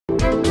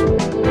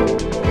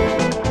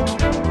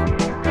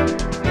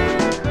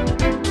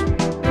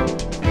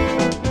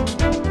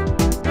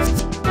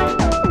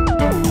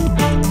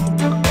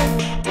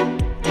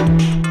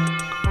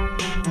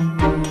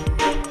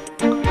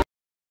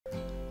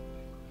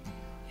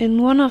In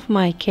one of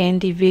my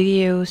candy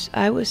videos,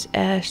 I was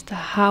asked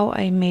how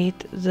I made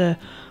the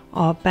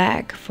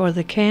bag for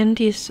the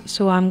candies,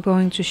 so I'm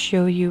going to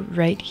show you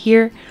right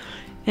here,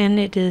 and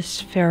it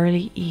is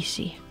fairly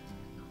easy.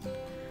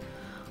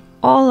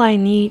 All I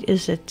need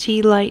is a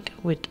tea light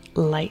with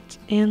light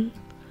in,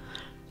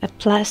 a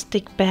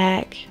plastic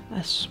bag,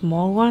 a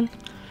small one,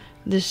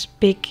 this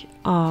big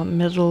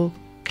metal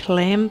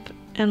clamp,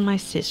 and my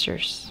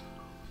scissors.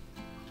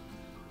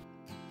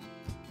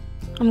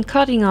 I'm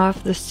cutting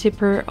off the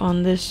zipper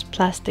on this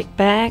plastic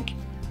bag.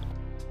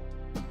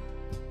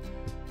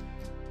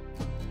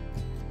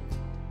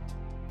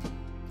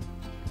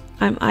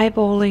 I'm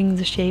eyeballing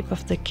the shape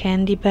of the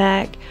candy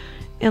bag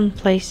and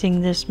placing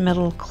this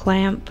metal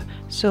clamp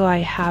so I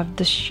have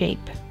the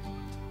shape.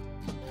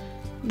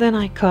 Then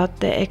I cut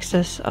the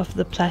excess of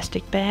the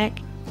plastic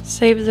bag.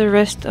 Save the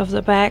rest of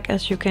the bag,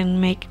 as you can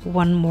make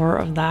one more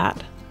of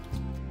that.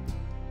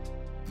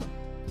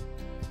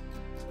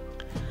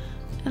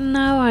 And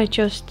now I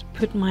just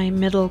put my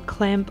metal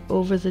clamp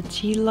over the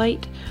tea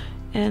light,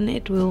 and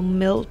it will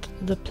melt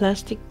the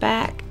plastic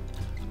bag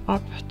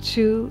up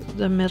to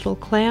the metal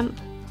clamp.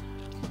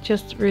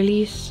 Just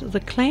release the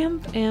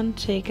clamp and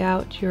take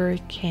out your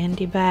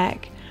candy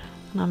bag.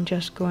 And I'm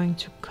just going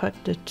to cut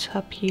the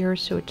top here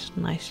so it's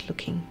nice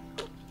looking.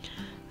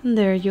 And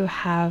there you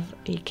have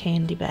a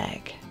candy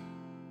bag.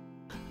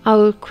 I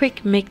will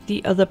quick make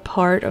the other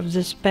part of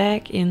this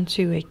bag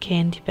into a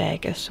candy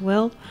bag as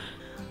well.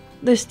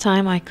 This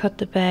time I cut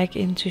the bag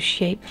into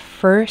shape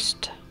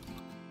first.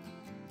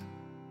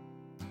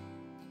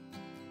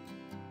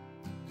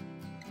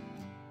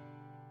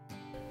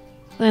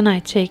 Then I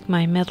take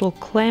my metal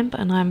clamp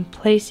and I'm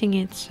placing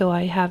it so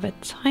I have a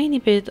tiny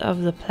bit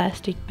of the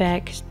plastic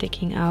bag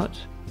sticking out.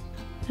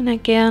 And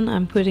again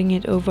I'm putting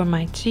it over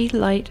my tea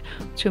light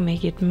to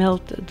make it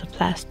melt the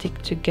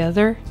plastic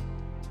together.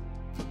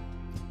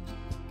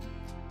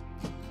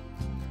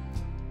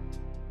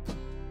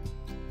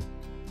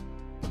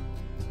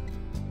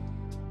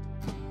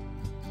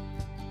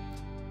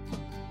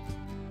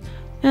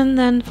 And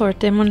then for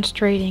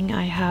demonstrating,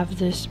 I have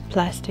this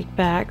plastic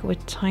bag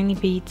with tiny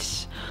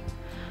beads.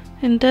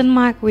 In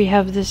Denmark we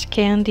have this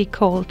candy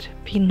called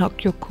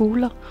Pinocchio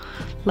Kugler,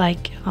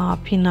 like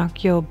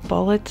Pinocchio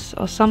bullets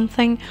or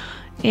something.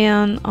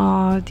 And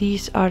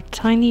these are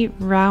tiny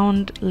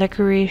round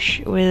licorice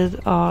with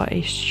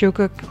a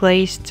sugar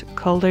glazed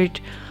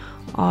colored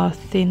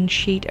thin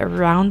sheet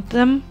around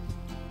them.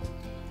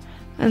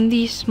 And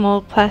these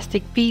small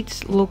plastic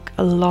beads look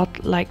a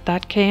lot like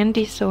that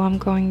candy, so I'm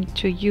going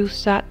to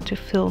use that to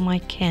fill my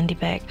candy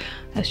bag,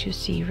 as you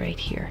see right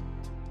here.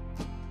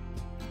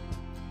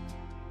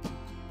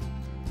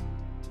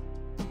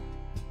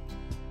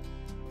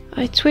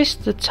 I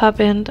twist the top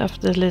end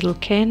of the little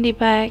candy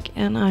bag,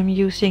 and I'm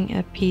using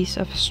a piece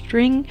of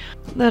string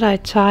that I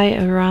tie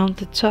around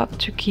the top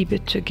to keep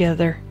it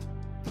together.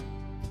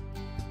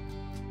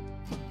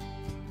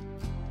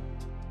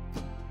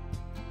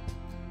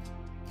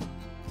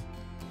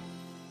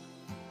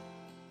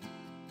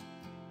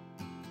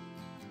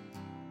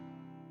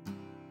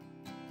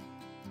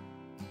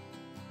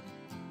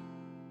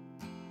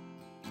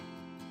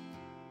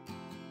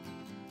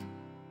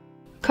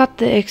 Cut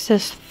the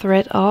excess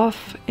thread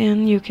off,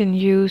 and you can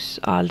use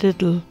a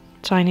little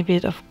tiny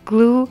bit of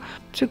glue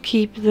to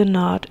keep the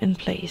knot in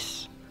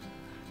place.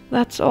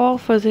 That's all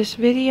for this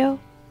video.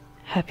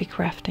 Happy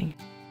crafting!